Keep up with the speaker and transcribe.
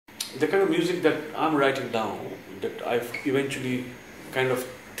the kind of music that I'm writing down, that I've eventually kind of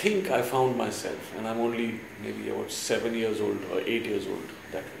think I found myself, and I'm only maybe about 7 years old or 8 years old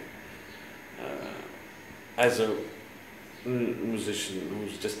that way, as a musician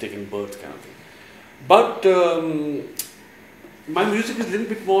who's just taking birth kind of thing. But my music is a little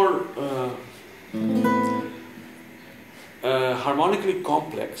bit more harmonically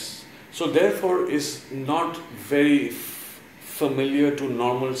complex, so therefore is not very familiar to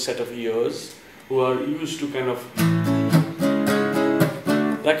normal set of ears who are used to kind of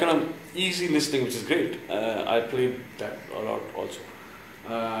that kind of easy listening, which is great. I played that a lot also.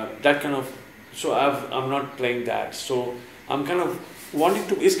 That kind of, so I'm not playing that. So I'm kind of wanting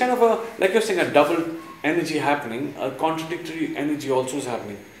to, it's kind of a, like you're saying, a double energy happening, a contradictory energy also is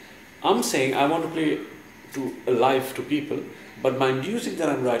happening. I'm saying I want to play to live to people, but my music that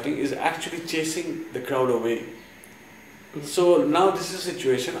I'm writing is actually chasing the crowd away. So now this is a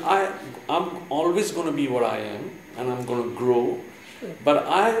situation, I'm always going to be what I am, and I'm going to grow, but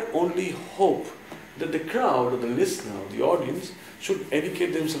I only hope that the crowd or the listener or the audience should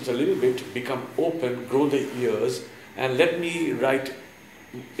educate themselves a little bit, become open, grow their ears, and let me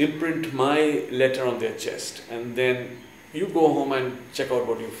imprint my letter on their chest, and then you go home and check out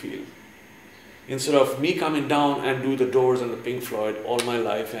what you feel. Instead of me coming down and do the Doors and the Pink Floyd all my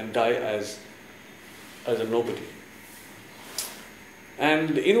life and die as a nobody.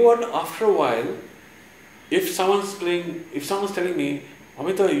 And you know what, after a while, if someone's telling me,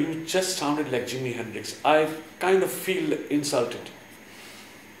 Amita, you just sounded like Jimi Hendrix, I kind of feel insulted.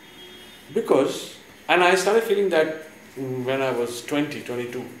 Because, and I started feeling that when I was 20,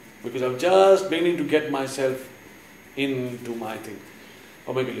 22, because I'm just beginning to get myself into my thing,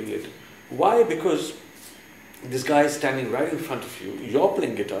 or maybe a little later. Why? Because this guy is standing right in front of you, you're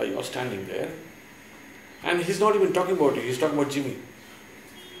playing guitar, you're standing there, and he's not even talking about you, he's talking about Jimmy.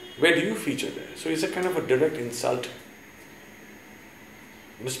 Where do you feature there? So it's a kind of a direct insult,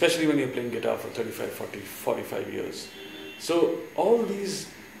 especially when you're playing guitar for 35, 40, 45 years. So all these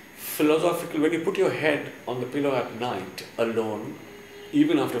philosophical, when you put your head on the pillow at night, alone,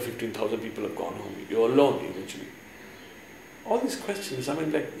 even after 15,000 people have gone home, you're alone eventually. All these questions, I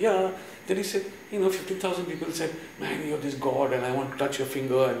mean, like, yeah, then he said, 15,000 people said, man, you're this God and I want to touch your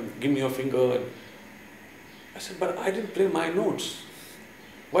finger and give me your finger. And I said, but I didn't play my notes.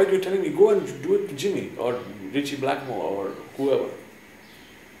 Why are you telling me, go and do it to Jimmy or Richie Blackmore or whoever?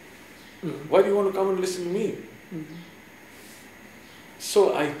 Why do you want to come and listen to me?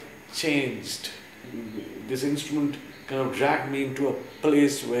 So I changed. This instrument kind of dragged me into a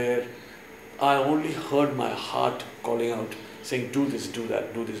place where I only heard my heart calling out, saying, do this, do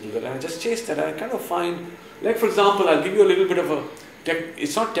that, do this, do that. And I just chased that. I kind of find, like for example, I'll give you a little bit of a,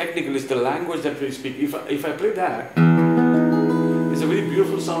 it's not technical, it's the language that we speak. If I play that, it's a very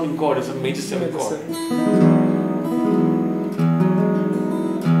beautiful sounding chord, it's a major 7 chord.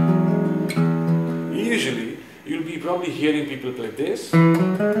 Usually, you'll be probably hearing people play this,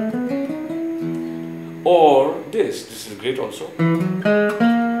 or this. This is great also.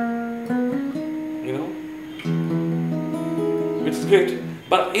 Which is great.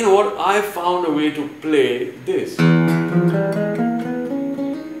 But you know what? I found a way to play this.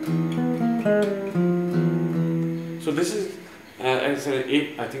 So this is, it's an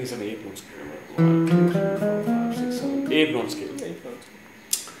 8, I think it's an 8 note scale. 1, 2, 3, 4, 5, 6, 7, 8 note scale.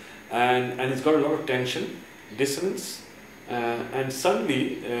 And it's got a lot of tension, dissonance, and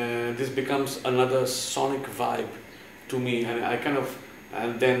suddenly this becomes another sonic vibe to me, and I kind of,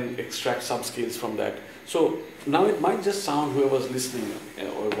 and then extract subscales from that. So now it might just sound, whoever's listening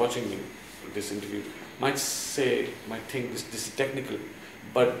or watching me, this interview, might think this is technical,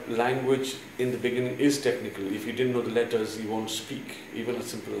 but language in the beginning is technical. If you didn't know the letters, you won't speak, even a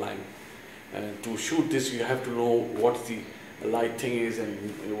simple line. To shoot this, you have to know what the light thing is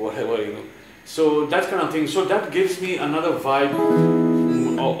and whatever, So that kind of thing. So that gives me another vibe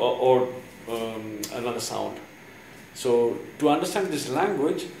or another sound. So to understand this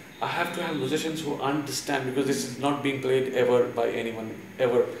language, I have to have musicians who understand, because this is not being played ever by anyone,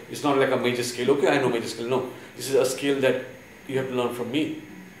 ever. It's not like a major scale. Okay, I know major scale. No, this is a scale that you have to learn from me,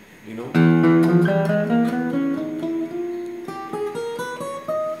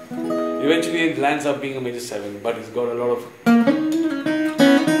 Eventually it lands up being a major 7, but it's got a lot of, and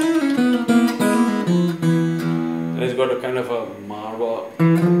it's got a kind of a marwa.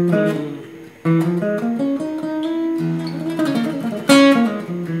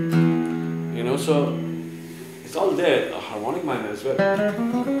 So it's all there, a harmonic minor as well.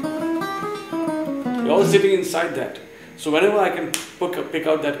 You're all sitting inside that. So whenever I can pick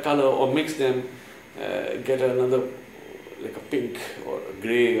out that color or mix them, get another like a pink or a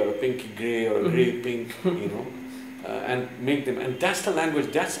grey or a pinky grey or a grey pink, you know, and make them, and that's the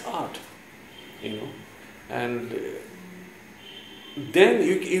language, that's art, you know. And then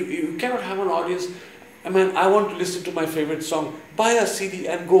you cannot have an audience. I mean, I want to listen to my favorite song, buy a CD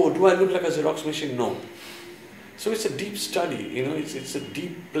and go. Do I look like a Xerox machine? No. So it's a deep study, you know, it's a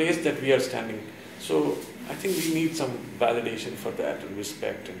deep place that we are standing. So I think we need some validation for that and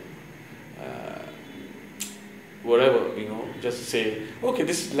respect and whatever, you know, just say, okay,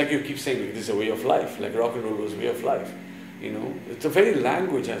 this is, like you keep saying, this is a way of life, like rock and roll was a way of life, you know. It's the very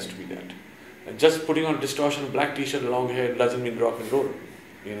language has to be that. And just putting on distortion, black t-shirt, long hair doesn't mean rock and roll,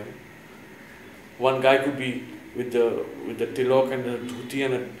 you know. One guy could be with the tilok and the dhuti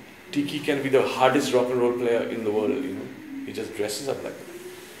and a tiki, can be the hardest rock and roll player in the world, you know. He just dresses up like that.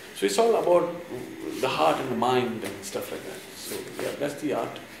 So it's all about the heart and the mind and stuff like that. So yeah, that's the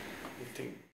art thing.